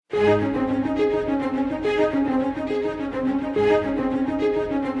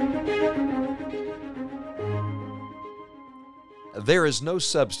There is no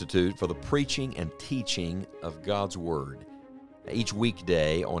substitute for the preaching and teaching of God's Word. Each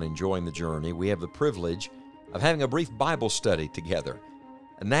weekday on Enjoying the Journey, we have the privilege of having a brief Bible study together.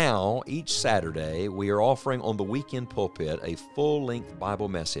 Now, each Saturday, we are offering on the Weekend Pulpit a full-length Bible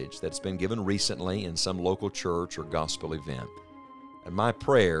message that's been given recently in some local church or gospel event. And my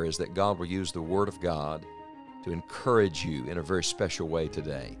prayer is that God will use the Word of God to encourage you in a very special way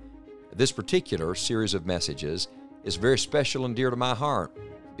today. This particular series of messages is very special and dear to my heart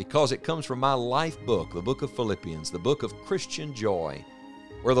because it comes from my life book, the book of Philippians, the book of Christian joy,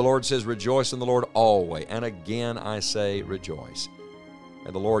 where the Lord says, "Rejoice in the Lord always." And again, I say, rejoice.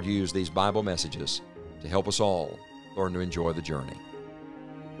 May the Lord use these Bible messages to help us all learn to enjoy the journey.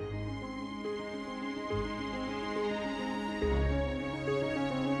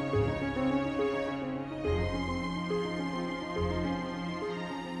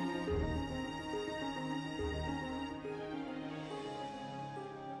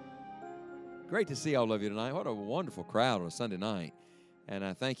 Great to see all of you tonight. What a wonderful crowd on a Sunday night. And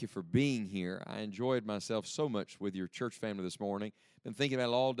I thank you for being here. I enjoyed myself so much with your church family this morning. Been thinking about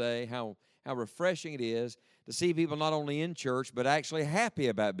it all day, how refreshing it is to see people not only in church, but actually happy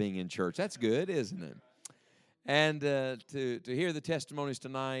about being in church. That's good, isn't it? And to hear the testimonies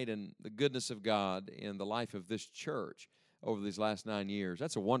tonight and the goodness of God in the life of this church over these last 9 years,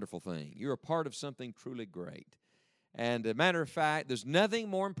 that's a wonderful thing. You're a part of something truly great. And a matter of fact, there's nothing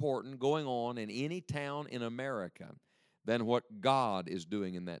more important going on in any town in America than what God is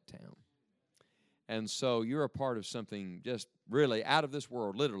doing in that town. And so you're a part of something just really out of this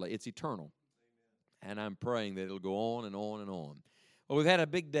world, literally. It's eternal. And I'm praying that it'll go on and on and on. Well, we've had a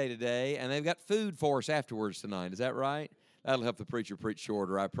big day today, and they've got food for us afterwards tonight. Is that right? That'll help the preacher preach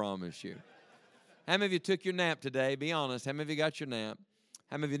shorter, I promise you. How many of you took your nap today? Be honest. How many of you got your nap?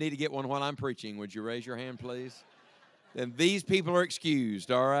 How many of you need to get one while I'm preaching? Would you raise your hand, please? Then these people are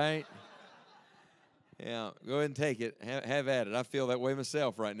excused, all right? Yeah, go ahead and take it. Have at it. I feel that way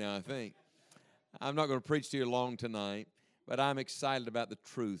myself right now, I think. I'm not going to preach to you long tonight, but I'm excited about the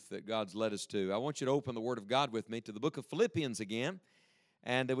truth that God's led us to. I want you to open the Word of God with me to the book of Philippians again.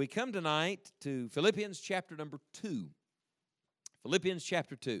 And we come tonight to Philippians chapter number 2. Philippians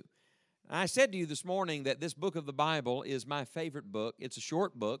chapter 2. I said to you this morning that this book of the Bible is my favorite book. It's a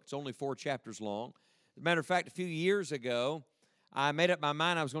short book. It's only 4 chapters long. As a matter of fact, a few years ago, I made up my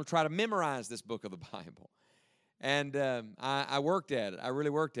mind I was going to try to memorize this book of the Bible. And I worked at it. I really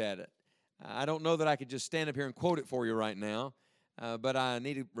worked at it. I don't know that I could just stand up here and quote it for you right now, but I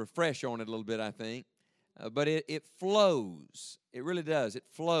need to refresh on it a little bit, I think. But it flows. It really does. It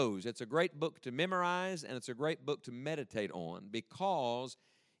flows. It's a great book to memorize, and it's a great book to meditate on because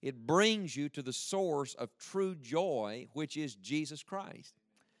it brings you to the source of true joy, which is Jesus Christ.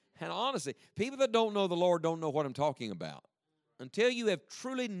 And honestly, people that don't know the Lord don't know what I'm talking about. Until you have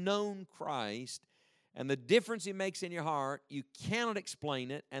truly known Christ and the difference He makes in your heart, you cannot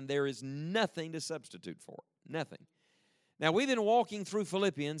explain it, and there is nothing to substitute for it. Nothing. Now, we've been walking through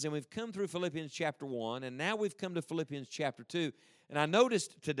Philippians, and we've come through Philippians chapter 1, and now we've come to Philippians chapter 2. And I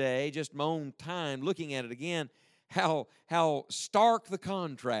noticed today, just my own time looking at it again, how stark the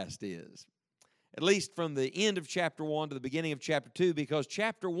contrast is. At least from the end of chapter 1 to the beginning of chapter 2, because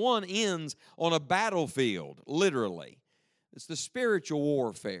chapter 1 ends on a battlefield, literally. It's the spiritual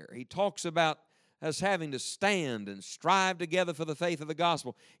warfare. He talks about us having to stand and strive together for the faith of the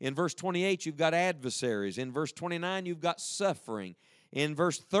gospel. In verse 28, you've got adversaries. In verse 29, you've got suffering. In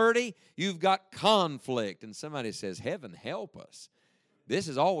verse 30, you've got conflict. And somebody says, heaven help us. This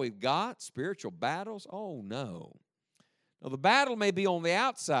is all we've got? Spiritual battles? Oh, no. Now, the battle may be on the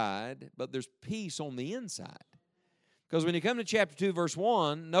outside, but there's peace on the inside. Because when you come to chapter 2, verse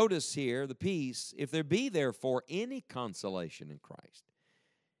 1, notice here the peace. If there be therefore any consolation in Christ,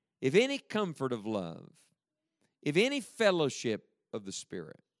 if any comfort of love, if any fellowship of the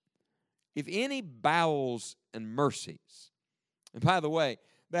Spirit, if any bowels and mercies. And by the way,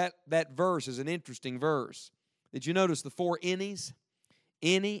 that verse is an interesting verse. Did you notice the 4 any's?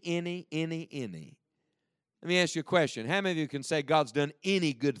 Any. Let me ask you a question. How many of you can say God's done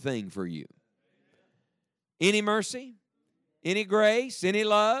any good thing for you? Any mercy? Any grace? Any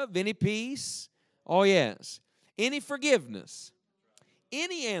love? Any peace? Oh, yes. Any forgiveness?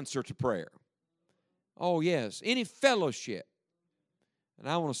 Any answer to prayer? Oh, yes. Any fellowship? And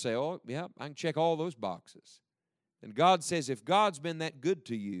I want to say, oh, yeah, I can check all those boxes. And God says if God's been that good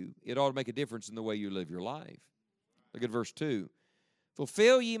to you, it ought to make a difference in the way you live your life. Look at verse 2.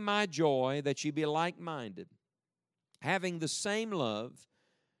 Fulfill ye my joy, that ye be like-minded, having the same love,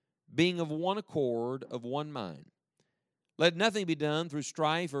 being of one accord, of one mind. Let nothing be done through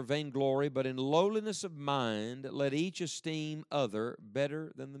strife or vainglory, but in lowliness of mind let each esteem other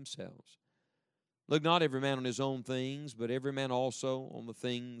better than themselves. Look not every man on his own things, but every man also on the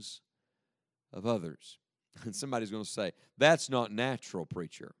things of others. And somebody's going to say, that's not natural,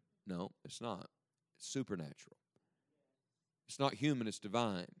 preacher. No, it's not. It's supernatural. It's not human, it's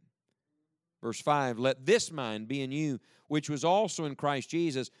divine. Verse 5, let this mind be in you, which was also in Christ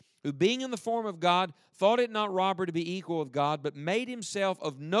Jesus, who being in the form of God, thought it not robbery to be equal with God, but made himself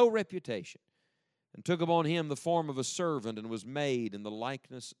of no reputation, and took upon him the form of a servant, and was made in the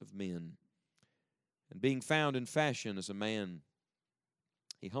likeness of men. And being found in fashion as a man,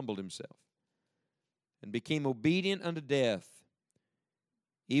 he humbled himself, and became obedient unto death,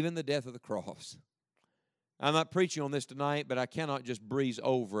 even the death of the cross. I'm not preaching on this tonight, but I cannot just breeze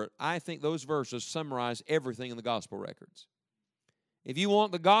over it. I think those verses summarize everything in the gospel records. If you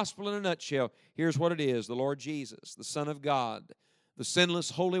want the gospel in a nutshell, here's what it is. The Lord Jesus, the Son of God, the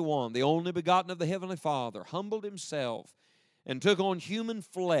sinless Holy One, the only begotten of the Heavenly Father, humbled himself and took on human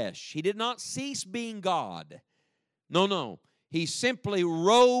flesh. He did not cease being God. No. He simply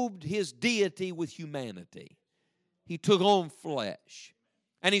robed his deity with humanity. He took on flesh.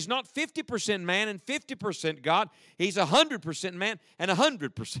 And he's not 50% man and 50% God. He's 100% man and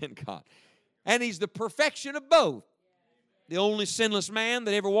 100% God. And he's the perfection of both. The only sinless man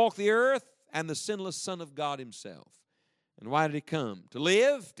that ever walked the earth, and the sinless Son of God himself. And why did he come? To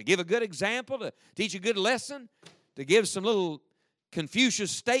live, to give a good example, to teach a good lesson, to give some little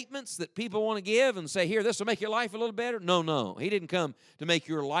Confucius statements that people want to give and say, here, this will make your life a little better. No. He didn't come to make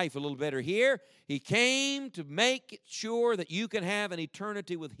your life a little better here. He came to make sure that you can have an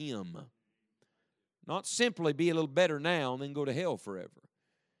eternity with him. Not simply be a little better now and then go to hell forever.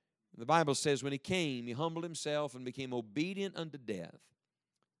 The Bible says when he came, he humbled himself and became obedient unto death,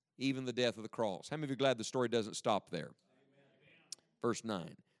 even the death of the cross. How many of you are glad the story doesn't stop there? Amen. Verse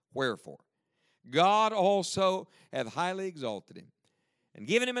 9, wherefore, God also hath highly exalted him, and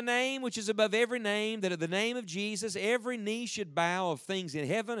given him a name which is above every name, that at the name of Jesus every knee should bow, of things in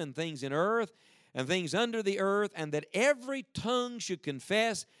heaven and things in earth and things under the earth, and that every tongue should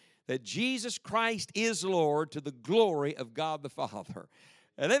confess that Jesus Christ is Lord, to the glory of God the Father.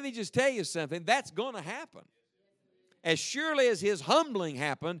 And let me just tell you something, that's going to happen. As surely as his humbling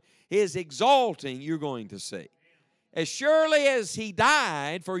happened, his exalting you're going to see. As surely as he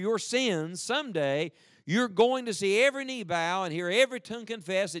died for your sins, someday you're going to see every knee bow and hear every tongue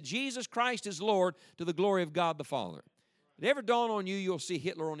confess that Jesus Christ is Lord, to the glory of God the Father. It ever dawn on you, you'll see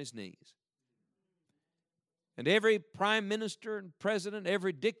Hitler on his knees. And every prime minister and president,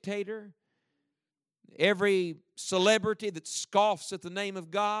 every dictator, every celebrity that scoffs at the name of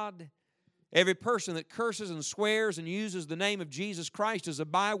God, every person that curses and swears and uses the name of Jesus Christ as a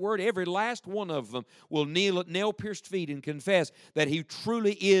byword, every last one of them will kneel at nail-pierced feet and confess that he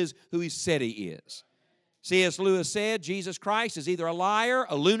truly is who he said he is. C.S. Lewis said, Jesus Christ is either a liar,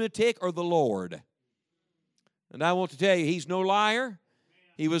 a lunatic, or the Lord. And I want to tell you, he's no liar.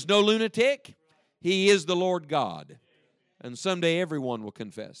 He was no lunatic. He is the Lord God. And someday everyone will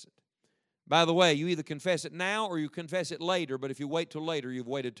confess it. By the way, you either confess it now or you confess it later, but if you wait till later, you've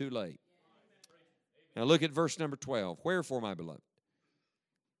waited too late. Now look at verse number 12. Wherefore, my beloved,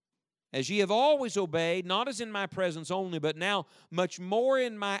 as ye have always obeyed, not as in my presence only, but now much more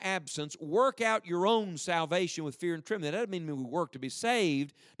in my absence, work out your own salvation with fear and trembling. That doesn't mean we work to be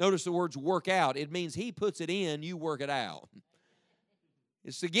saved. Notice the words work out. It means he puts it in, you work it out.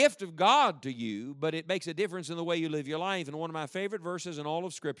 It's the gift of God to you, but it makes a difference in the way you live your life. And one of my favorite verses in all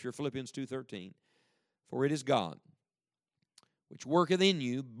of Scripture, Philippians 2:13, for it is God which worketh in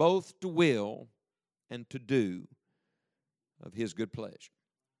you both to will and to do of his good pleasure.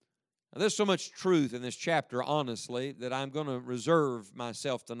 Now, there's so much truth in this chapter, honestly, that I'm going to reserve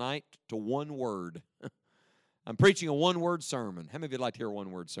myself tonight to one word. I'm preaching a one-word sermon. How many of you would like to hear a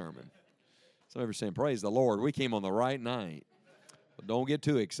one-word sermon? Some of you are saying, praise the Lord, we came on the right night. But don't get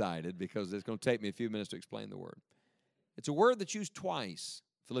too excited because it's going to take me a few minutes to explain the word. It's a word that's used twice,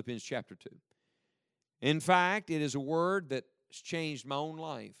 Philippians chapter 2. In fact, it is a word that has changed my own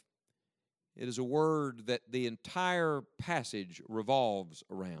life. It is a word that the entire passage revolves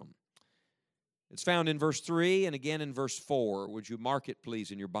around. It's found in verse 3 and again in verse 4. Would you mark it,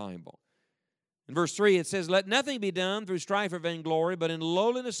 please, in your Bible? In verse 3, it says, let nothing be done through strife or vainglory, but in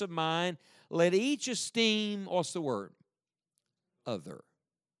lowliness of mind, let each esteem, what's the word? Other.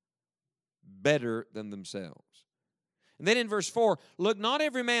 Better than themselves. And then in verse 4, look not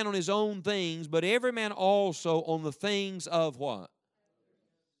every man on his own things, but every man also on the things of what?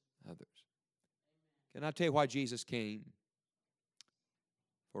 Others. Can I tell you why Jesus came?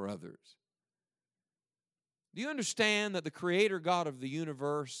 For others. Do you understand that the Creator God of the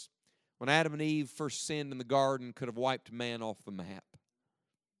universe, when Adam and Eve first sinned in the garden, could have wiped man off the map?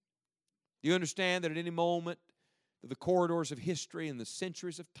 Do you understand that at any moment, through the corridors of history and the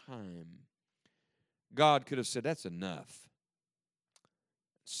centuries of time, God could have said, that's enough.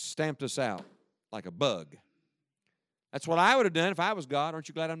 Stamped us out like a bug. That's what I would have done if I was God. Aren't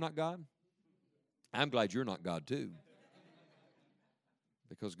you glad I'm not God? I'm glad you're not God too.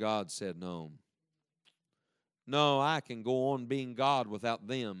 Because God said, no. No, I can go on being God without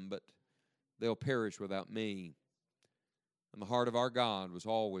them, but they'll perish without me. And the heart of our God was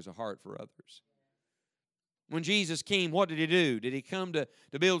always a heart for others. When Jesus came, what did He do? Did He come to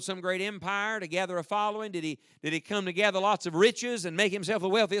build some great empire, to gather a following? Did He come to gather lots of riches and make Himself the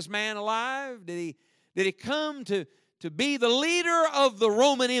wealthiest man alive? Did He come to be the leader of the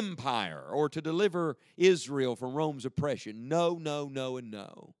Roman Empire or to deliver Israel from Rome's oppression? No, no, no, and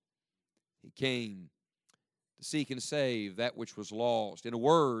no. He came to seek and save that which was lost. In a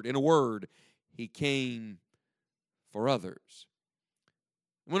word, He came for others.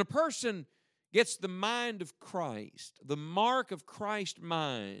 When a person gets the mind of Christ, the mark of Christ's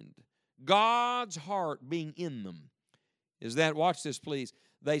mind, God's heart being in them, is that, watch this please,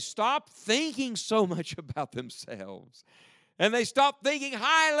 they stop thinking so much about themselves, and they stop thinking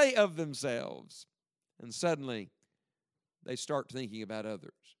highly of themselves, and suddenly they start thinking about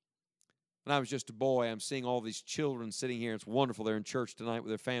others. When I was just a boy, I'm seeing all these children sitting here. It's wonderful. They're in church tonight with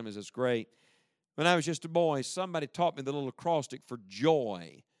their families. It's great. When I was just a boy, somebody taught me the little acrostic for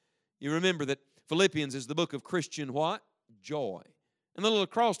joy. You remember that Philippians is the book of Christian what? Joy. And the little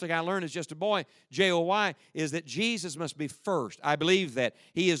acrostic I learned as just a boy, J-O-Y, is that Jesus must be first. I believe that.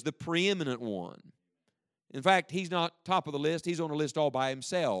 He is the preeminent one. In fact, He's not top of the list. He's on a list all by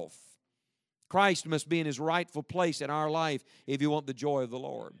Himself. Christ must be in His rightful place in our life if you want the joy of the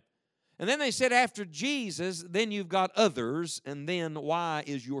Lord. And then they said after Jesus, then you've got others, and then Y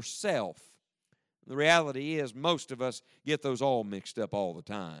is yourself. The reality is most of us get those all mixed up all the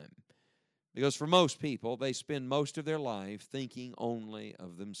time. Because for most people, they spend most of their life thinking only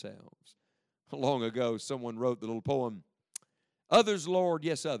of themselves. Long ago, someone wrote the little poem, others, Lord,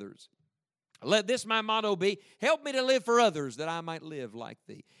 yes, others. Let this my motto be, help me to live for others that I might live like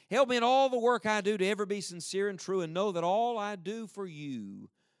Thee. Help me in all the work I do to ever be sincere and true and know that all I do for You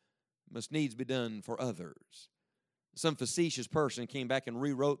must needs be done for others. Some facetious person came back and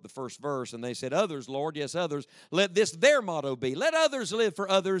rewrote the first verse, and they said, others, Lord, yes, others, let this their motto be. Let others live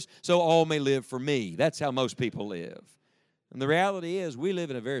for others so all may live for me. That's how most people live. And the reality is we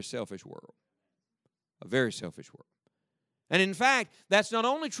live in a very selfish world. A very selfish world. And in fact, that's not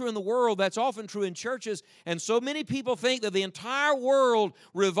only true in the world, that's often true in churches. And so many people think that the entire world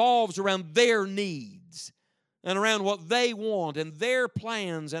revolves around their needs and around what they want and their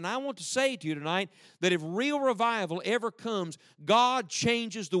plans. And I want to say to you tonight that if real revival ever comes, God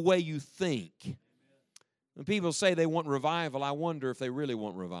changes the way you think. When people say they want revival, I wonder if they really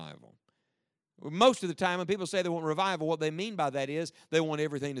want revival. Most of the time when people say they want revival, what they mean by that is they want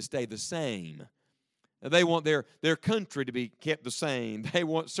everything to stay the same. They want their country to be kept the same. They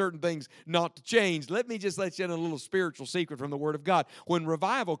want certain things not to change. Let me just let you in a little spiritual secret from the Word of God. When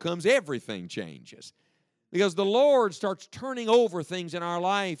revival comes, everything changes. Because the Lord starts turning over things in our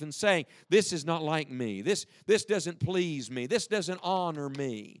life and saying, this is not like me. This doesn't please me. This doesn't honor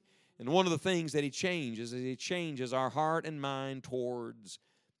me. And one of the things that He changes is He changes our heart and mind towards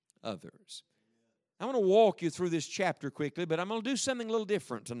others. I want to walk you through this chapter quickly, but I'm going to do something a little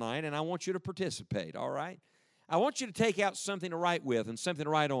different tonight, and I want you to participate, all right? I want you to take out something to write with and something to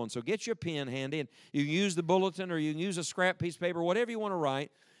write on. So get your pen handy, and you can use the bulletin or you can use a scrap piece of paper, whatever you want to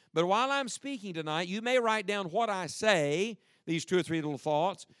write. But while I'm speaking tonight, you may write down what I say, these 2 or 3 little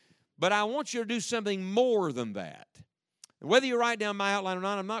thoughts, but I want you to do something more than that. And whether you write down my outline or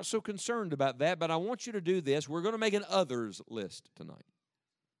not, I'm not so concerned about that, but I want you to do this. We're going to make an others list tonight.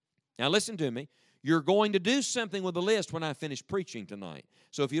 Now listen to me. You're going to do something with the list when I finish preaching tonight.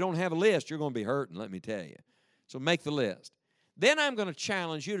 So if you don't have a list, you're going to be hurting, let me tell you. So make the list. Then I'm going to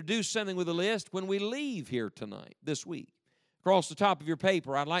challenge you to do something with the list when we leave here tonight, this week. Across the top of your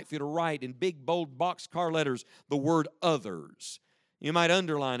paper, I'd like for you to write in big, bold boxcar letters the word others. You might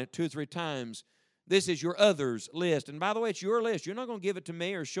underline it 2 or 3 times. This is your others list. And by the way, it's your list. You're not going to give it to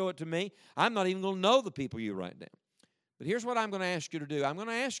me or show it to me. I'm not even going to know the people you write down. But here's what I'm going to ask you to do. I'm going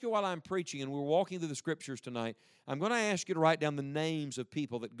to ask you while I'm preaching, and we're walking through the Scriptures tonight, I'm going to ask you to write down the names of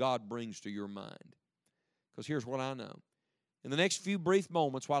people that God brings to your mind. Because here's what I know. In the next few brief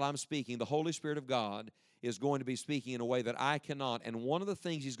moments while I'm speaking, the Holy Spirit of God is going to be speaking in a way that I cannot. And one of the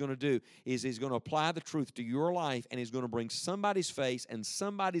things he's going to do is he's going to apply the truth to your life, and he's going to bring somebody's face and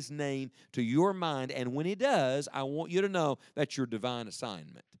somebody's name to your mind. And when he does, I want you to know that's your divine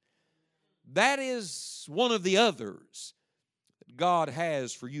assignment. That is one of the others that God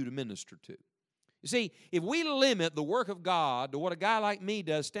has for you to minister to. You see, if we limit the work of God to what a guy like me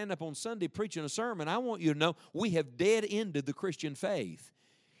does, stand up on Sunday preaching a sermon, I want you to know we have dead-ended the Christian faith.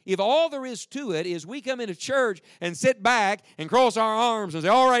 If all there is to it is we come into church and sit back and cross our arms and say,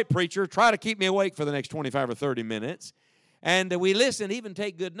 all right, preacher, try to keep me awake for the next 25 or 30 minutes, and we listen, even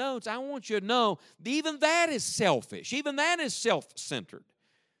take good notes, I want you to know even that is selfish. Even that is self-centered.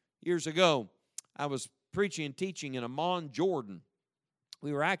 Years ago, I was preaching and teaching in Amman, Jordan.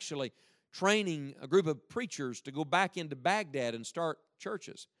 We were actually training a group of preachers to go back into Baghdad and start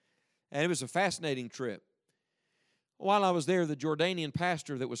churches. And it was a fascinating trip. While I was there, the Jordanian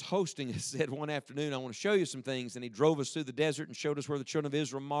pastor that was hosting us said one afternoon, I want to show you some things. And he drove us through the desert and showed us where the children of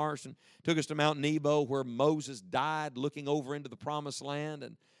Israel marched and took us to Mount Nebo where Moses died looking over into the promised land.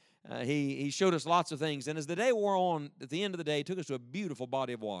 And he showed us lots of things. And as the day wore on, at the end of the day, he took us to a beautiful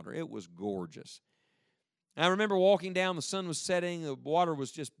body of water. It was gorgeous. I remember walking down, the sun was setting, the water was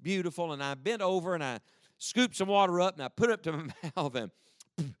just beautiful, and I bent over and I scooped some water up and I put it up to my mouth and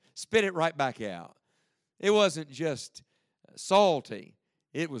spit it right back out. It wasn't just salty,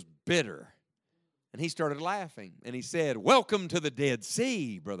 it was bitter. And he started laughing, and he said, welcome to the Dead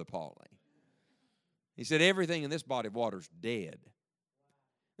Sea, Brother Paulie. He said, everything in this body of water is dead.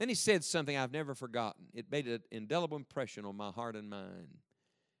 Then he said something I've never forgotten. It made an indelible impression on my heart and mind.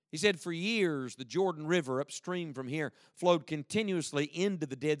 He said, for years, the Jordan River upstream from here flowed continuously into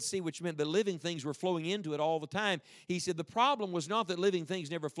the Dead Sea, which meant that living things were flowing into it all the time. He said the problem was not that living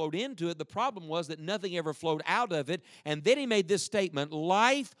things never flowed into it. The problem was that nothing ever flowed out of it. And then he made this statement,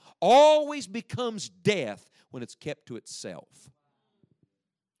 life always becomes death when it's kept to itself.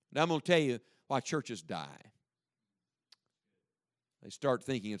 Now, I'm going to tell you why churches die. They start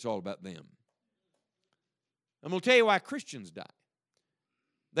thinking it's all about them. I'm going to tell you why Christians die.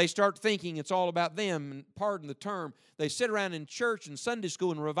 They start thinking it's all about them, and pardon the term, they sit around in church and Sunday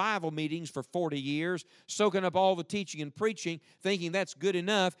school and revival meetings for 40 years, soaking up all the teaching and preaching, thinking that's good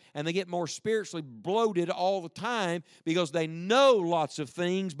enough, and they get more spiritually bloated all the time because they know lots of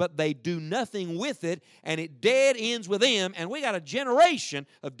things, but they do nothing with it, and it dead ends with them, and we got a generation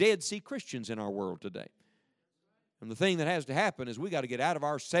of Dead Sea Christians in our world today. And the thing that has to happen is we got to get out of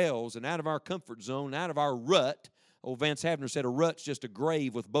ourselves and out of our comfort zone, out of our rut. Old Vance Havner said a rut's just a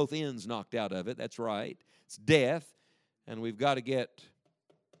grave with both ends knocked out of it. That's right. It's death, and we've got to get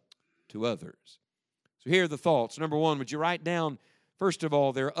to others. So here are the thoughts. Number one, would you write down, first of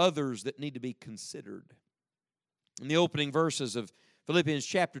all, there are others that need to be considered. In the opening verses of Philippians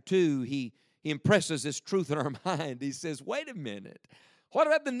chapter 2, he impresses this truth in our mind. He says, wait a minute. What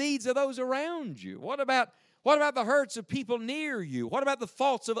about the needs of those around you? What about the hurts of people near you? What about the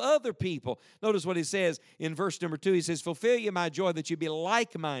faults of other people? Notice what he says in verse number 2. He says, fulfill ye my joy that you be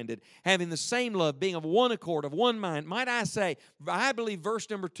like-minded, having the same love, being of one accord, of one mind. Might I say, I believe verse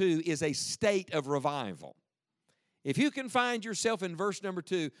number 2 is a state of revival. If you can find yourself in verse number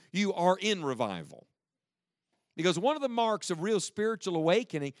 2, you are in revival. Because one of the marks of real spiritual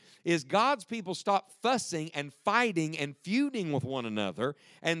awakening is God's people stop fussing and fighting and feuding with one another,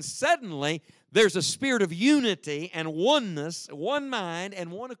 and suddenly there's a spirit of unity and oneness, one mind and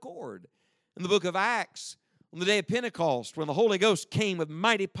one accord. In the book of Acts, on the day of Pentecost, when the Holy Ghost came with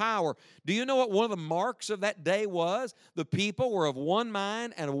mighty power, do you know what one of the marks of that day was? The people were of one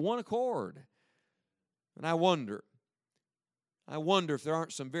mind and of one accord. And I wonder if there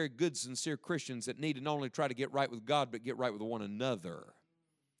aren't some very good, sincere Christians that need to not only try to get right with God, but get right with one another.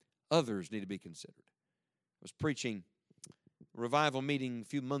 Others need to be considered. I was preaching a revival meeting a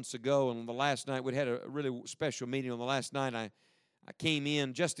few months ago, and on the last night, we had a really special meeting. On the last night, I came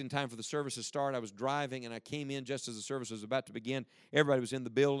in just in time for the service to start. I was driving, and I came in just as the service was about to begin. Everybody was in the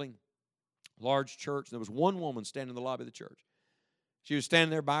building, large church. There was one woman standing in the lobby of the church. She was standing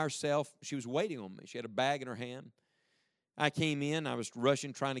there by herself. She was waiting on me. She had a bag in her hand. I came in. I was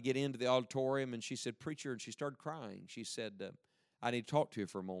rushing, trying to get into the auditorium, and she said, preacher, and she started crying. She said, I need to talk to you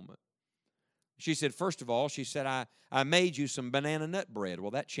for a moment. She said, first of all, she said, I made you some banana nut bread.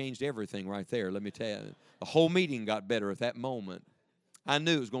 Well, that changed everything right there, let me tell you. The whole meeting got better at that moment. I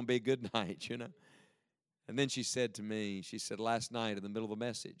knew it was going to be a good night, you know. And then she said to me, she said, last night in the middle of the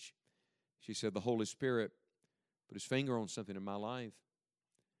message, she said, the Holy Spirit put his finger on something in my life.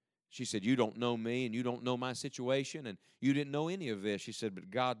 She said, you don't know me, and you don't know my situation, and you didn't know any of this. She said,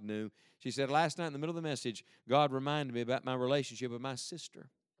 but God knew. She said, last night in the middle of the message, God reminded me about my relationship with my sister.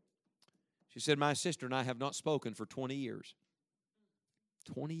 She said, my sister and I have not spoken for 20 years.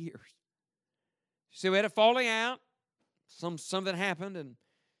 20 years. She said, we had a falling out. Something happened, and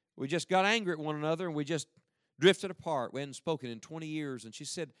we just got angry at one another, and we just drifted apart. We hadn't spoken in 20 years. And she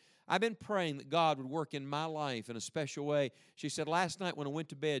said, I've been praying that God would work in my life in a special way. She said, last night when I went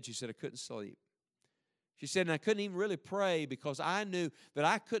to bed, she said, I couldn't sleep. She said, and I couldn't even really pray because I knew that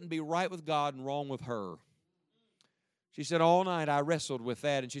I couldn't be right with God and wrong with her. She said, all night I wrestled with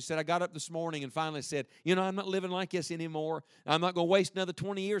that. And she said, I got up this morning and finally said, I'm not living like this anymore. I'm not going to waste another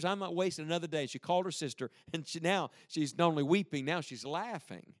 20 years. I'm not wasting another day. She called her sister, and now she's not only weeping, now she's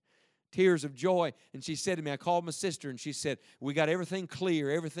laughing. Tears of joy. And she said to me, I called my sister, and she said, we got everything clear,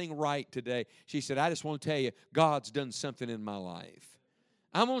 everything right today. She said, I just want to tell you, God's done something in my life.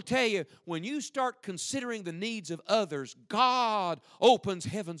 I'm going to tell you, when you start considering the needs of others, God opens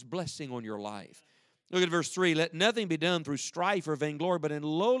heaven's blessing on your life. Look at verse 3. Let nothing be done through strife or vainglory, but in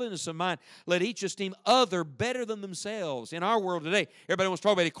lowliness of mind, let each esteem other better than themselves. In our world today, everybody wants to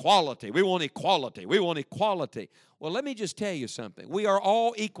talk about equality. We want equality. We want equality. Well, let me just tell you something. We are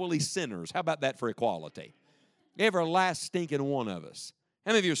all equally sinners. How about that for equality? Every last stinking one of us. How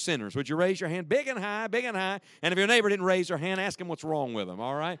many of you are sinners? Would you raise your hand big and high, big and high? And if your neighbor didn't raise their hand, ask him what's wrong with them,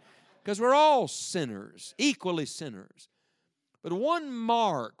 all right? Because we're all sinners, equally sinners. But one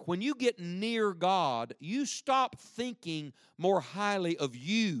mark, when you get near God, you stop thinking more highly of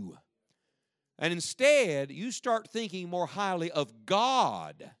you. And instead, you start thinking more highly of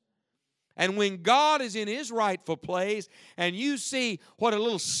God. And when God is in His rightful place, and you see what a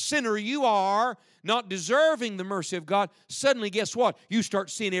little sinner you are, not deserving the mercy of God, suddenly guess what? You start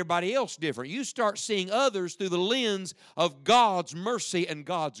seeing everybody else different. You start seeing others through the lens of God's mercy and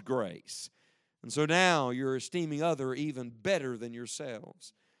God's grace. And so now you're esteeming other even better than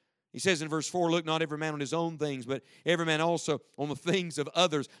yourselves. He says in verse 4, look not every man on his own things, but every man also on the things of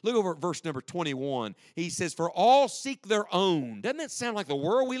others. Look over at verse number 21. He says, for all seek their own. Doesn't that sound like the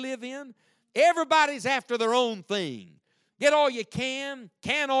world we live in? Everybody's after their own thing. Get all you can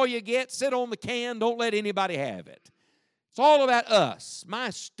all you get, sit on the can, don't let anybody have it. It's all about us,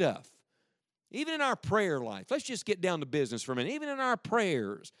 my stuff. Even in our prayer life, let's just get down to business for a minute. Even in our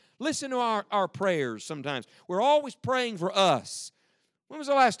prayers, listen to our prayers sometimes. We're always praying for us. When was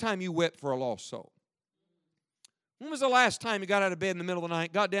the last time you wept for a lost soul? When was the last time you got out of bed in the middle of the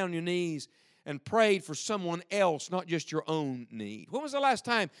night, got down on your knees, and prayed for someone else, not just your own need? When was the last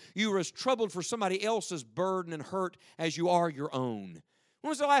time you were as troubled for somebody else's burden and hurt as you are your own? When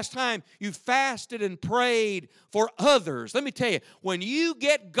was the last time you fasted and prayed for others? Let me tell you, when you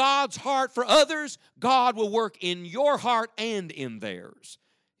get God's heart for others, God will work in your heart and in theirs.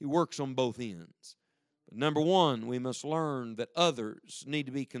 He works on both ends. But number one, we must learn that others need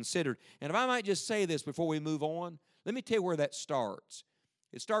to be considered. And if I might just say this before we move on, let me tell you where that starts.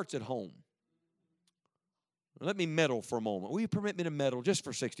 It starts at home. Let me meddle for a moment. Will you permit me to meddle just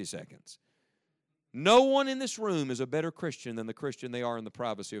for 60 seconds? No one in this room is a better Christian than the Christian they are in the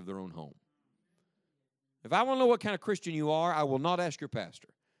privacy of their own home. If I want to know what kind of Christian you are, I will not ask your pastor.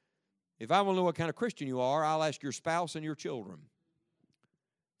 If I want to know what kind of Christian you are, I'll ask your spouse and your children.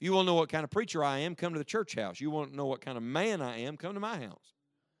 If you want to know what kind of preacher I am, come to the church house. You want to know what kind of man I am, come to my house.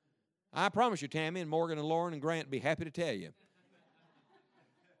 I promise you, Tammy and Morgan and Lauren and Grant would be happy to tell you.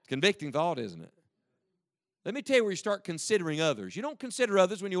 It's a convicting thought, isn't it? Let me tell you where you start considering others. You don't consider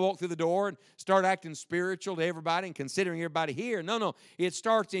others when you walk through the door and start acting spiritual to everybody and considering everybody here. No. It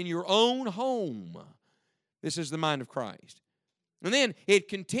starts in your own home. This is the mind of Christ. And then it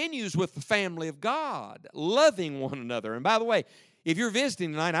continues with the family of God, loving one another. And by the way, if you're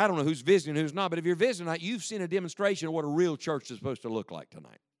visiting tonight, I don't know who's visiting and who's not, but if you're visiting tonight, you've seen a demonstration of what a real church is supposed to look like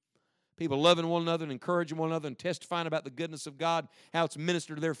tonight. People loving one another and encouraging one another and testifying about the goodness of God, how it's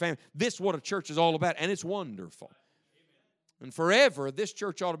ministered to their family. This is what a church is all about, and it's wonderful. And forever, this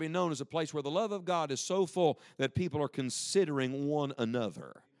church ought to be known as a place where the love of God is so full that people are considering one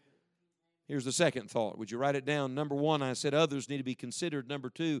another. Here's the second thought. Would you write it down? Number one, I said others need to be considered.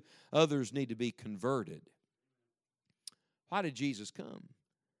 Number two, others need to be converted. Why did Jesus come?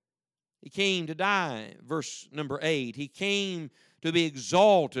 He came to die, verse number 8. He came to be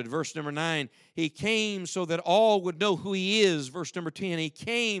exalted, verse number 9. He came so that all would know who He is, verse number 10. He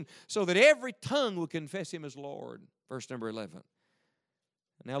came so that every tongue would confess Him as Lord, verse number 11.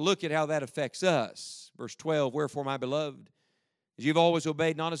 Now look at how that affects us. Verse 12, wherefore, my beloved, as you've always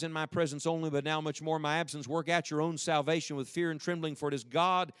obeyed, not as in my presence only, but now much more in my absence, work out your own salvation with fear and trembling, for it is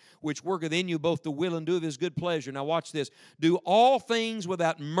God which worketh in you both the will and do of His good pleasure. Now watch this. Do all things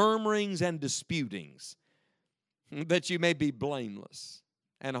without murmurings and disputings, that you may be blameless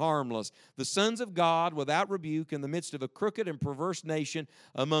and harmless, the sons of God without rebuke in the midst of a crooked and perverse nation,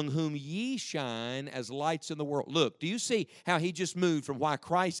 among whom ye shine as lights in the world. Look, do you see how he just moved from why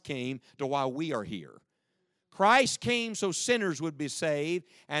Christ came to why we are here? Christ came so sinners would be saved,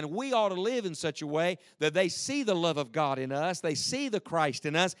 and we ought to live in such a way that they see the love of God in us, they see the Christ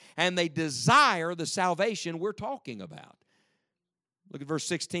in us, and they desire the salvation we're talking about. Look at verse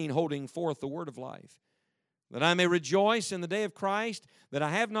 16, holding forth the word of life. That I may rejoice in the day of Christ, that I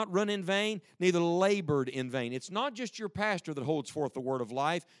have not run in vain, neither labored in vain. It's not just your pastor that holds forth the word of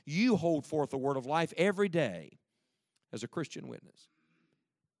life. You hold forth the word of life every day as a Christian witness.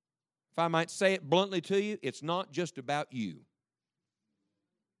 If I might say it bluntly to you, it's not just about you.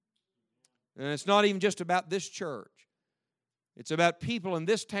 And it's not even just about this church. It's about people in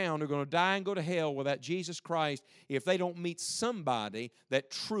this town who are going to die and go to hell without Jesus Christ if they don't meet somebody that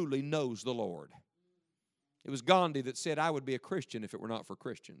truly knows the Lord. It was Gandhi that said, I would be a Christian if it were not for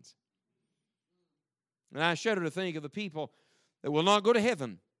Christians. And I shudder to think of the people that will not go to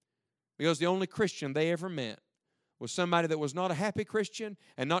heaven because the only Christian they ever met was somebody that was not a happy Christian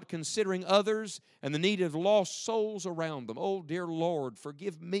and not considering others and the need of lost souls around them. Oh, dear Lord,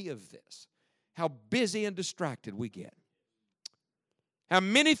 forgive me of this. How busy and distracted we get. How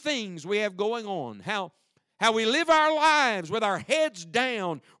many things we have going on. How we live our lives with our heads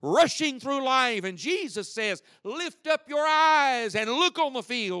down, rushing through life. And Jesus says, lift up your eyes and look on the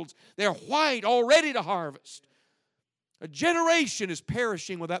fields. They're white, all ready to harvest. A generation is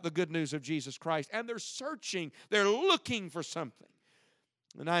perishing without the good news of Jesus Christ. And they're searching. They're looking for something.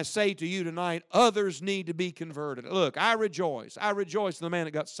 And I say to you tonight, others need to be converted. Look, I rejoice. I rejoice in the man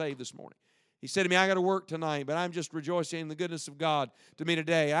that got saved this morning. He said to me, I got to work tonight, but I'm just rejoicing in the goodness of God to me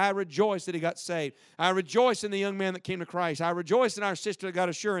today. I rejoice that he got saved. I rejoice in the young man that came to Christ. I rejoice in our sister that got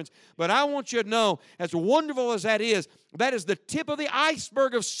assurance. But I want you to know, as wonderful as that is the tip of the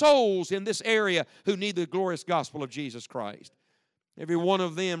iceberg of souls in this area who need the glorious gospel of Jesus Christ. Every one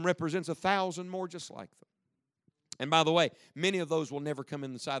of them represents 1,000 more just like them. And by the way, many of those will never come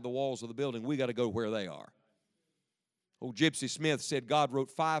inside the walls of the building. We got to go where they are. Old Gypsy Smith said God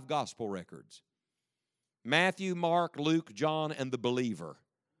wrote 5 gospel records. Matthew, Mark, Luke, John, and the believer.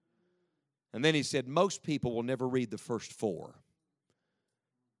 And then he said most people will never read the first 4.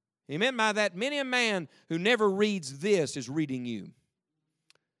 He meant by that many a man who never reads this is reading you.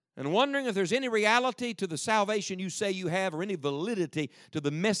 And wondering if there's any reality to the salvation you say you have or any validity to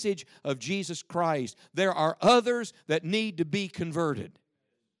the message of Jesus Christ. There are others that need to be converted.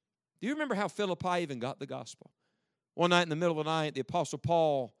 Do you remember how Philippi even got the gospel? One night in the middle of the night, the Apostle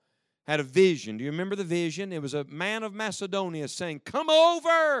Paul had a vision. Do you remember the vision? It was a man of Macedonia saying, come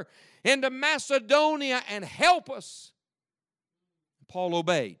over into Macedonia and help us. Paul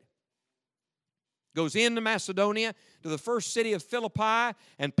obeyed. Goes into Macedonia to the first city of Philippi,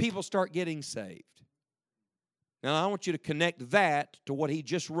 and people start getting saved. Now, I want you to connect that to what he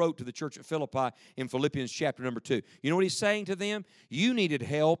just wrote to the church at Philippi in Philippians chapter number 2. You know what he's saying to them? You needed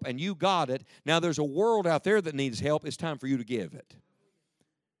help, and you got it. Now, there's a world out there that needs help. It's time for you to give it.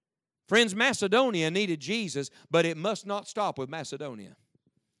 Friends, Macedonia needed Jesus, but it must not stop with Macedonia.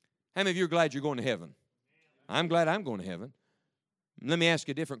 How many of you are glad you're going to heaven? I'm glad I'm going to heaven. Let me ask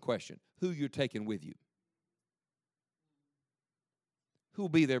you a different question. Who you're taking with you? Who will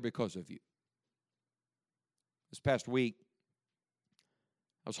be there because of you? This past week,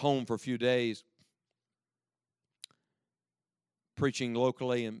 I was home for a few days preaching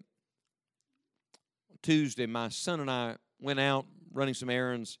locally, and Tuesday my son and I went out running some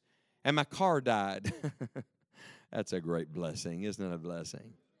errands, and my car died. That's a great blessing, isn't it a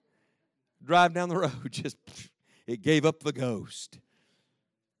blessing? Drive down the road, just it gave up the ghost.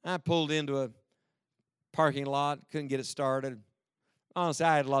 I pulled into a parking lot, couldn't get it started. Honestly,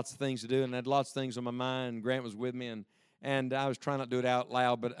 I had lots of things to do and had lots of things on my mind. Grant was with me, and I was trying not to do it out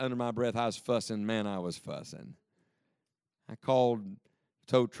loud, but under my breath, I was fussing. Man, I was fussing. I called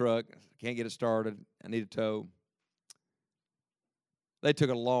a tow truck. Can't get it started. I need a tow. They took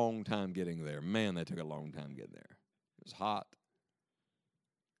a long time getting there. Man, they took a long time getting there. It was hot.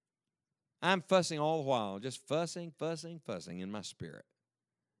 I'm fussing all the while, just fussing in my spirit.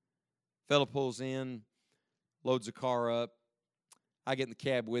 Fella pulls in, loads the car up. I get in the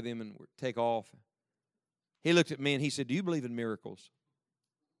cab with him and we take off. He looked at me and he said, do you believe in miracles?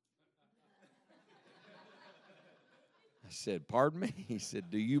 I said, pardon me? He said,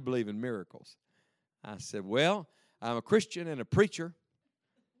 do you believe in miracles? I said, well, I'm a Christian and a preacher.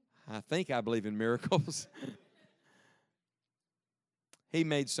 I think I believe in miracles. He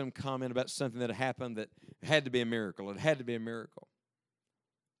made some comment about something that happened that had to be a miracle. It had to be a miracle.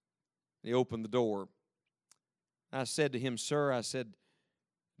 He opened the door. I said to him, sir, I said,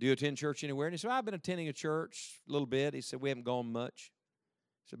 do you attend church anywhere? And he said, well, I've been attending a church a little bit. He said, we haven't gone much.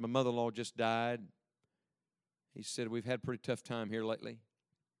 He said, my mother-in-law just died. He said, we've had a pretty tough time here lately.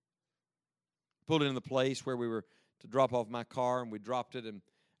 Pulled into the place where we were to drop off my car, and we dropped it, and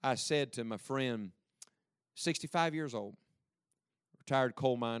I said to my friend, 65 years old, retired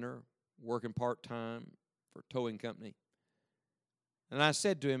coal miner, working part-time for a towing company. And I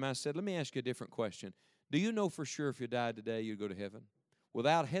said to him, I said, let me ask you a different question. Do you know for sure if you died today, you'd go to heaven?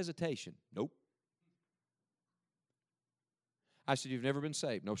 Without hesitation, nope. I said, you've never been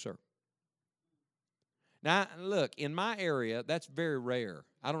saved? No, sir. Now, look, in my area, that's very rare.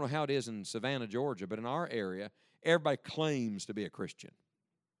 I don't know how it is in Savannah, Georgia, but in our area, everybody claims to be a Christian.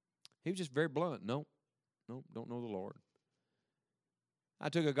 He was just very blunt. No, don't know the Lord. I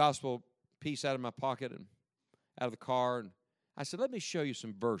took a gospel piece out of my pocket and out of the car, and I said, let me show you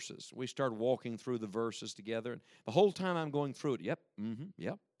some verses. We started walking through the verses together, and the whole time I'm going through it, yep.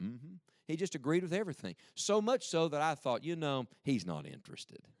 He just agreed with everything. So much so that I thought, he's not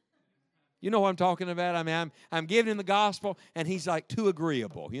interested. You know what I'm talking about? I mean, I'm giving him the gospel, and he's like too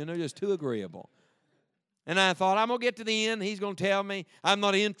agreeable, just too agreeable. And I thought, I'm going to get to the end. He's going to tell me I'm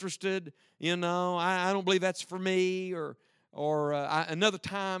not interested. I don't believe that's for me, or another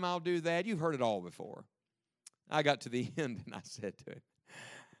time I'll do that. You've heard it all before. I got to the end, and I said to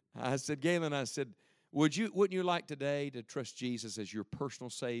him, Galen, wouldn't you like today to trust Jesus as your personal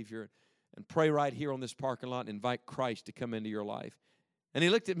Savior and pray right here on this parking lot and invite Christ to come into your life? And he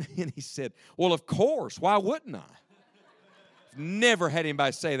looked at me and he said, well, of course. Why wouldn't I? I've never had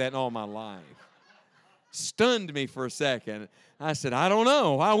anybody say that in all my life. Stunned me for a second. I said, I don't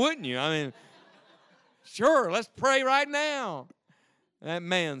know. Why wouldn't you? I mean, sure, let's pray right now. That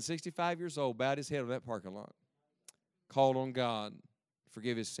man, 65 years old, bowed his head over that parking lot, called on God to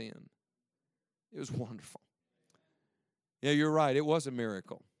forgive his sin. It was wonderful. Yeah, you're right. It was a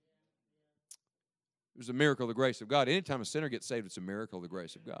miracle. It was a miracle of the grace of God. Anytime a sinner gets saved, it's a miracle of the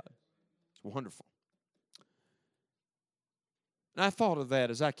grace of God. It's wonderful. And I thought of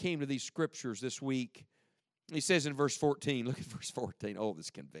that as I came to these scriptures this week. He says in verse 14, look at verse 14. Oh, this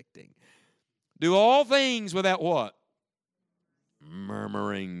is convicting. Do all things without what?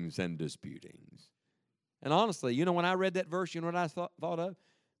 Murmurings and disputings. And honestly, when I read that verse, you know what I thought of?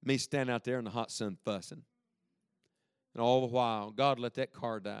 Me standing out there in the hot sun fussing. And all the while, God let that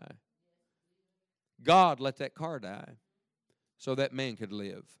car die. God let that car die so that man could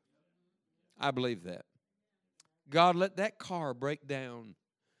live. I believe that. God let that car break down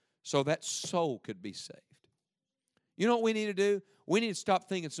so that soul could be saved. You know what we need to do? We need to stop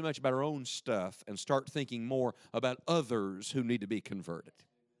thinking so much about our own stuff and start thinking more about others who need to be converted.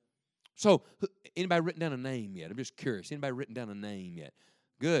 So, anybody written down a name yet? I'm just curious. Anybody written down a name yet?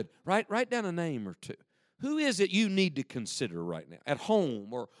 Good. Write down a name or two. Who is it you need to consider right now? At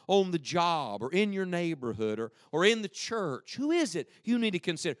home or on the job or in your neighborhood or in the church? Who is it you need to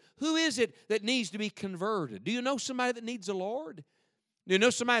consider? Who is it that needs to be converted? Do you know somebody that needs the Lord? Do you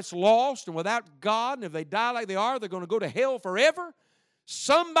know somebody that's lost and without God, and if they die like they are, they're going to go to hell forever?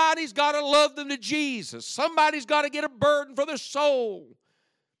 Somebody's got to love them to Jesus. Somebody's got to get a burden for their soul.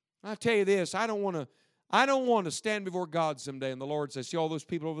 I tell you this, I don't want to stand before God someday and the Lord says, see all those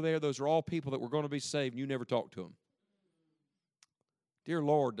people over there, those are all people that were going to be saved and you never talked to them. Dear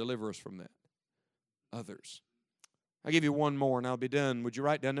Lord, deliver us from that. Others. I'll give you one more and I'll be done. Would you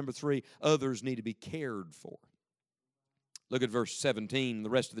write down number 3? Others need to be cared for. Look at verse 17, the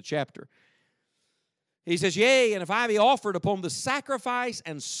rest of the chapter. He says, yea, and if I be offered upon the sacrifice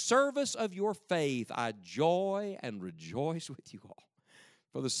and service of your faith, I joy and rejoice with you all.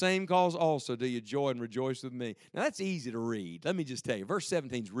 For the same cause also do you joy and rejoice with me. Now that's easy to read. Let me just tell you, verse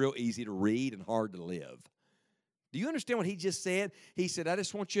 17 is real easy to read and hard to live. Do you understand what he just said? He said, I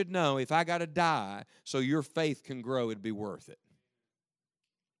just want you to know if I got to die so your faith can grow, it'd be worth it.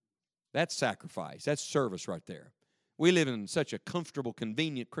 That's sacrifice. That's service right there. We live in such a comfortable,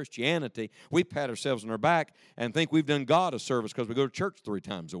 convenient Christianity. We pat ourselves on our back and think we've done God a service because we go to church 3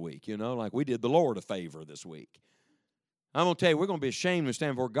 times a week, like we did the Lord a favor this week. I'm going to tell you, we're going to be ashamed to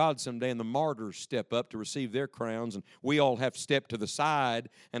stand before God someday and the martyrs step up to receive their crowns, and we all have to step to the side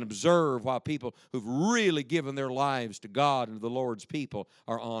and observe while people who've really given their lives to God and to the Lord's people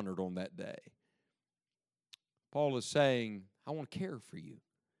are honored on that day. Paul is saying, I want to care for you.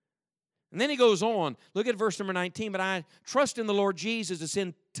 And then he goes on, look at verse number 19, but I trust in the Lord Jesus to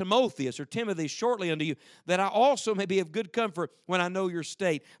send Timotheus or Timothy shortly unto you, that I also may be of good comfort when I know your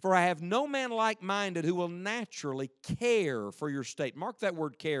state. For I have no man like-minded who will naturally care for your state. Mark that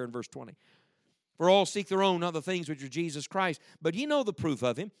word care in verse 20. For all seek their own, not the things which are Jesus Christ. But ye know the proof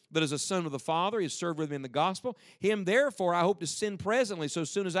of him, that as a son of the Father, he has served with me in the gospel. Him therefore I hope to send presently, so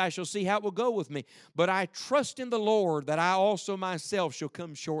soon as I shall see how it will go with me. But I trust in the Lord that I also myself shall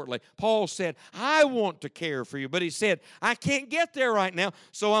come shortly. Paul said, I want to care for you. But he said, I can't get there right now,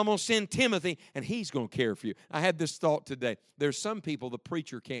 so I'm going to send Timothy, and he's going to care for you. I had this thought today. There's some people the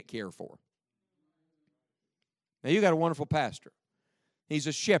preacher can't care for. Now, you got a wonderful pastor. He's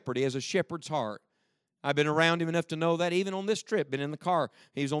a shepherd. He has a shepherd's heart. I've been around him enough to know that. Even on this trip, been in the car.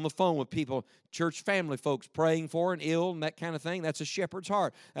 He was on the phone with people, church family folks, praying for and ill and that kind of thing. That's a shepherd's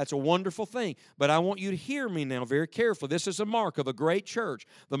heart. That's a wonderful thing. But I want you to hear me now very carefully. This is a mark of a great church.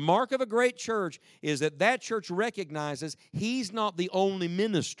 The mark of a great church is that that church recognizes he's not the only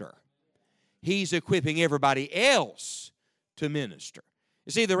minister. He's equipping everybody else to minister.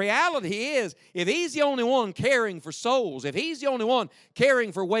 You see, the reality is, if he's the only one caring for souls, if he's the only one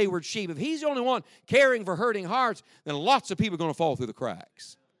caring for wayward sheep, if he's the only one caring for hurting hearts, then lots of people are going to fall through the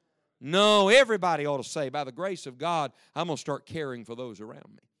cracks. No, everybody ought to say, by the grace of God, I'm going to start caring for those around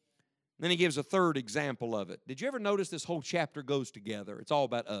me. Then he gives a third example of it. Did you ever notice this whole chapter goes together? It's all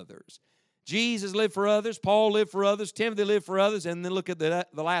about others. Jesus lived for others, Paul lived for others, Timothy lived for others, and then look at the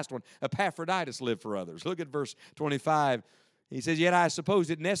last one. Epaphroditus lived for others. Look at verse 25. He says, yet I suppose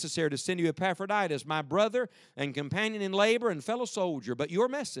it necessary to send you Epaphroditus, my brother and companion in labor and fellow soldier, but your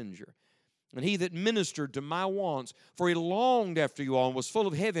messenger, and he that ministered to my wants. For he longed after you all and was full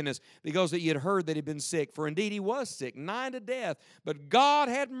of heaviness, because that ye had heard that he had been sick. For indeed he was sick, nigh to death. But God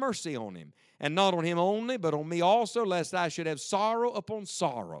had mercy on him, and not on him only, but on me also, lest I should have sorrow upon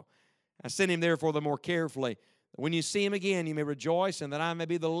sorrow. I sent him therefore the more carefully. When you see him again, you may rejoice, and that I may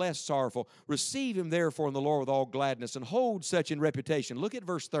be the less sorrowful. Receive him therefore in the Lord with all gladness, and hold such in reputation. Look at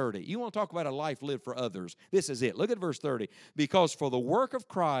verse 30. You want to talk about a life lived for others. This is it. Look at verse 30. Because for the work of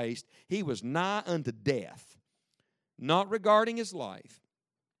Christ he was nigh unto death, not regarding his life,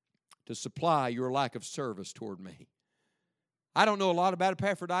 to supply your lack of service toward me. I don't know a lot about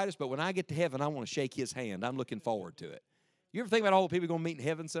Epaphroditus, but when I get to heaven, I want to shake his hand. I'm looking forward to it. You ever think about all the people going to meet in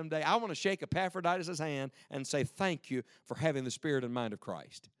heaven someday? I want to shake Epaphroditus' hand and say thank you for having the spirit and mind of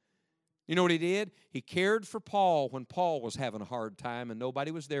Christ. You know what he did? He cared for Paul when Paul was having a hard time and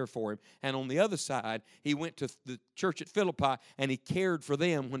nobody was there for him. And on the other side, he went to the church at Philippi and he cared for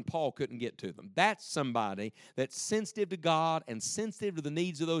them when Paul couldn't get to them. That's somebody that's sensitive to God and sensitive to the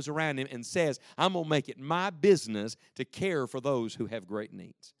needs of those around him and says, I'm going to make it my business to care for those who have great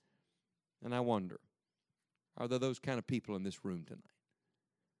needs. And I wonder, are there those kind of people in this room tonight?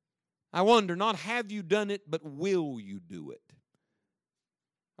 I wonder, not have you done it, but will you do it?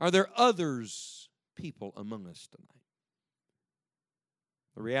 Are there others people among us tonight?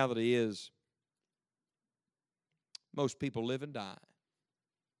 The reality is, most people live and die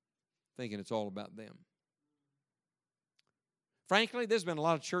thinking it's all about them. Frankly, there's been a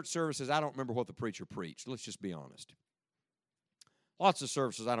lot of church services, I don't remember what the preacher preached. Let's just be honest. Lots of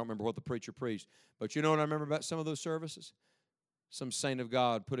services, I don't remember what the preacher preached. But you know what I remember about some of those services? Some saint of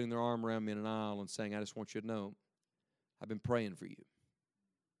God putting their arm around me in an aisle and saying, I just want you to know, I've been praying for you.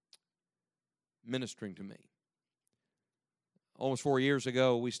 Ministering to me. Almost 4 years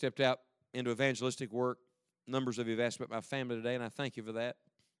ago, we stepped out into evangelistic work. Numbers of you have asked about my family today, and I thank you for that.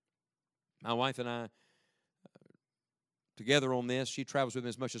 My wife and I, together on this, she travels with me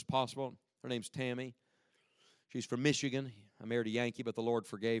as much as possible. Her name's Tammy. She's from Michigan. I married a Yankee, but the Lord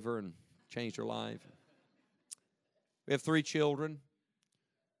forgave her and changed her life. We have 3 children,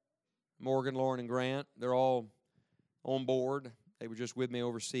 Morgan, Lauren, and Grant. They're all on board. They were just with me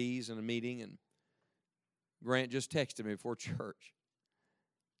overseas in a meeting, and Grant just texted me before church.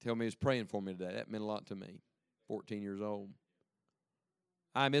 Tell me he was praying for me today. That meant a lot to me, 14 years old.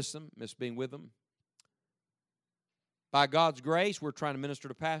 I miss them, miss being with them. By God's grace, we're trying to minister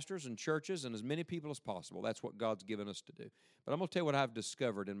to pastors and churches and as many people as possible. That's what God's given us to do. But I'm going to tell you what I've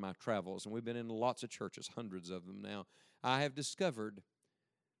discovered in my travels, and we've been in lots of churches, hundreds of them now. I have discovered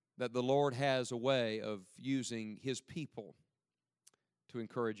that the Lord has a way of using His people to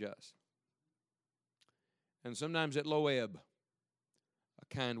encourage us. And sometimes at low ebb,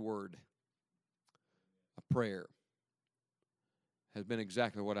 a kind word, a prayer has been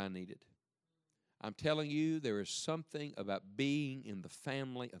exactly what I needed. I'm telling you, there is something about being in the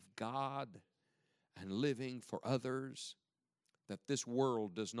family of God and living for others that this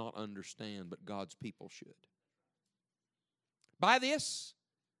world does not understand, but God's people should. By this,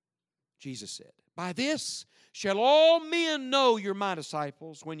 Jesus said, by this shall all men know you're my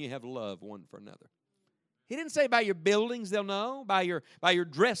disciples, when you have love one for another. He didn't say by your buildings they'll know, by your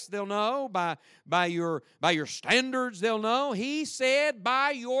dress they'll know, by your standards they'll know. He said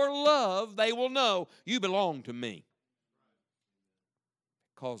by your love they will know you belong to me.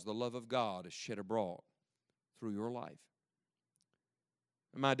 Because the love of God is shed abroad through your life.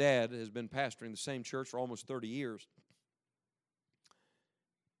 And my dad has been pastoring the same church for almost 30 years.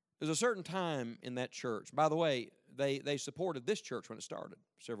 There's a certain time in that church. By the way, they supported this church when it started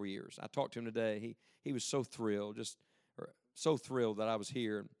several years. I talked to him today. He was so thrilled, so thrilled that I was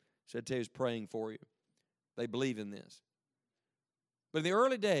here. And said he was praying for you. They believe in this. But in the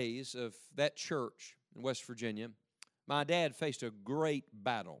early days of that church in West Virginia, my dad faced a great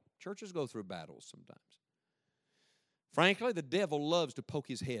battle. Churches go through battles sometimes. Frankly, the devil loves to poke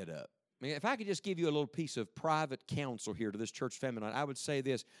his head up. I mean, if I could just give you a little piece of private counsel here to this church family, I would say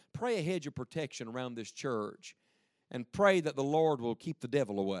this. Pray a hedge of protection around this church and pray that the Lord will keep the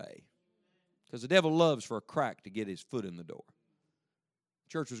devil away. Because the devil loves for a crack to get his foot in the door.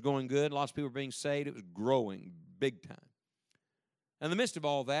 Church was going good. Lots of people were being saved. It was growing big time. In the midst of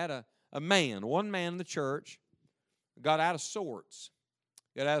all that, one man in the church got out of sorts.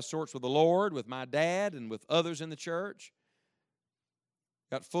 Got out of sorts with the Lord, with my dad, and with others in the church.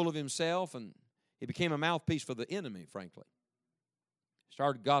 Got full of himself, and he became a mouthpiece for the enemy, frankly.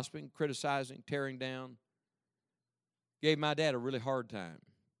 Started gossiping, criticizing, tearing down. Gave my dad a really hard time.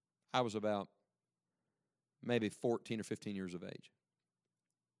 I was about maybe 14 or 15 years of age.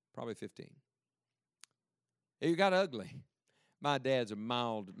 Probably 15. It got ugly. My dad's a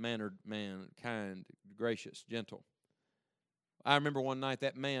mild-mannered man, kind, gracious, gentle. I remember one night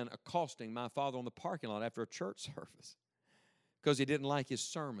that man accosting my father on the parking lot after a church service because he didn't like his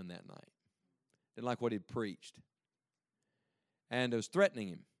sermon that night. Didn't like what he'd preached. And it was threatening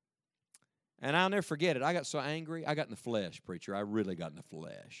him. And I'll never forget it. I got so angry, I got in the flesh, preacher. I really got in the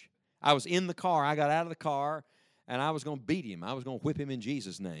flesh. I was in the car. I got out of the car, and I was going to beat him. I was going to whip him in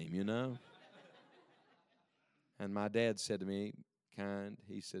Jesus' name, you know. And my dad said to me,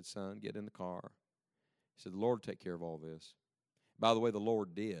 he said, son, get in the car. He said, the Lord will take care of all this. By the way, the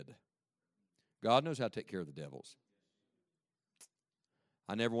Lord did. God knows how to take care of the devils.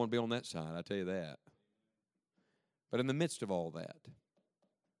 I never want to be on that side, I tell you that. But in the midst of all that,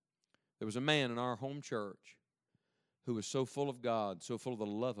 there was a man in our home church who was so full of God, so full of the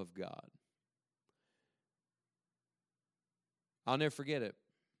love of God. I'll never forget it.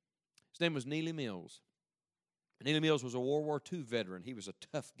 His name was Neely Mills. Neely Mills was a World War II veteran. He was a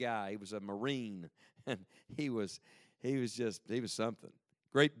tough guy. He was a Marine, and he was something.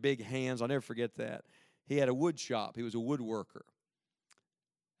 Great big hands. I'll never forget that. He had a wood shop. He was a woodworker.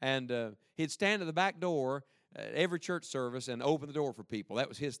 And he'd stand at the back door at every church service and open the door for people. That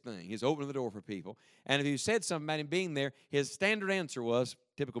was his thing. He's opening the door for people. And if you said something about him being there, his standard answer was,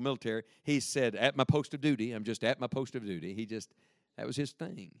 typical military, he said, at my post of duty. I'm just at my post of duty. That was his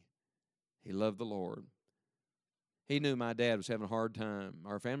thing. He loved the Lord. He knew my dad was having a hard time.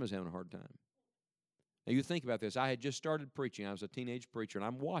 Our family was having a hard time. Now, you think about this. I had just started preaching. I was a teenage preacher, and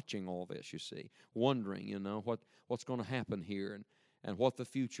I'm watching all this, you see, wondering, what's going to happen here and what the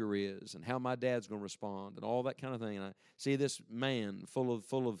future is and how my dad's going to respond and all that kind of thing. And I see this man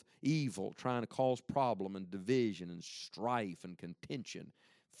full of evil trying to cause problem and division and strife and contention,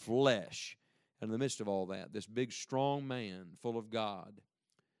 flesh. And in the midst of all that, this big, strong man full of God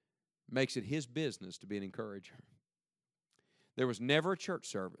makes it his business to be an encourager. There was never a church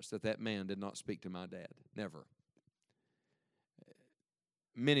service that man did not speak to my dad. Never.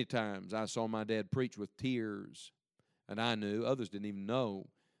 Many times I saw my dad preach with tears, and I knew, others didn't even know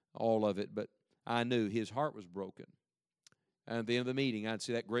all of it, but I knew his heart was broken. And at the end of the meeting, I'd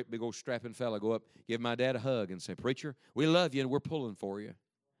see that great big old strapping fella go up, give my dad a hug and say, preacher, we love you and we're pulling for you.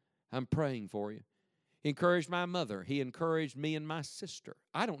 I'm praying for you. He encouraged my mother. He encouraged me and my sister.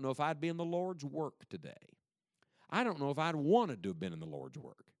 I don't know if I'd be in the Lord's work today. I don't know if I'd wanted to have been in the Lord's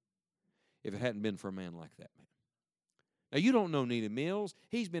work if it hadn't been for a man like that man. Now, you don't know Neely Mills.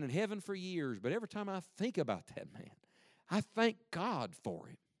 He's been in heaven for years, but every time I think about that man, I thank God for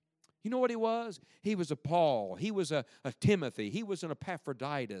him. You know what he was? He was a Paul. He was a Timothy. He was an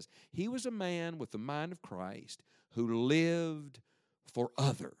Epaphroditus. He was a man with the mind of Christ who lived for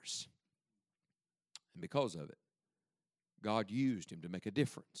others. And because of it, God used him to make a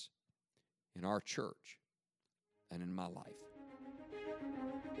difference in our church and in my life.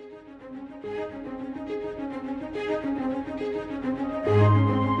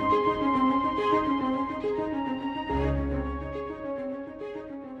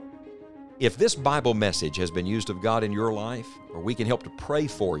 If this Bible message has been used of God in your life, or we can help to pray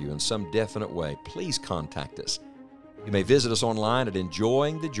for you in some definite way, please contact us. You may visit us online at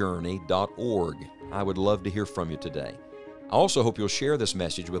enjoyingthejourney.org. I would love to hear from you today. I also hope you'll share this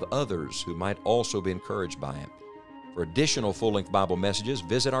message with others who might also be encouraged by it. For additional full-length Bible messages,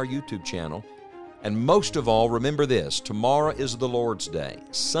 visit our YouTube channel. And most of all, remember this: tomorrow is the Lord's Day.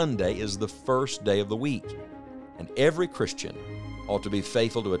 Sunday is the first day of the week. And every Christian ought to be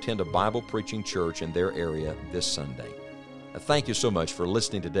faithful to attend a Bible-preaching church in their area this Sunday. Now, thank you so much for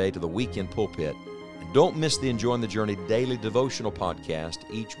listening today to the Weekend Pulpit. And don't miss the Enjoying the Journey daily devotional podcast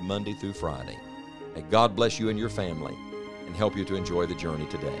each Monday through Friday. May God bless you and your family and help you to enjoy the journey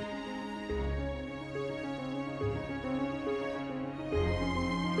today.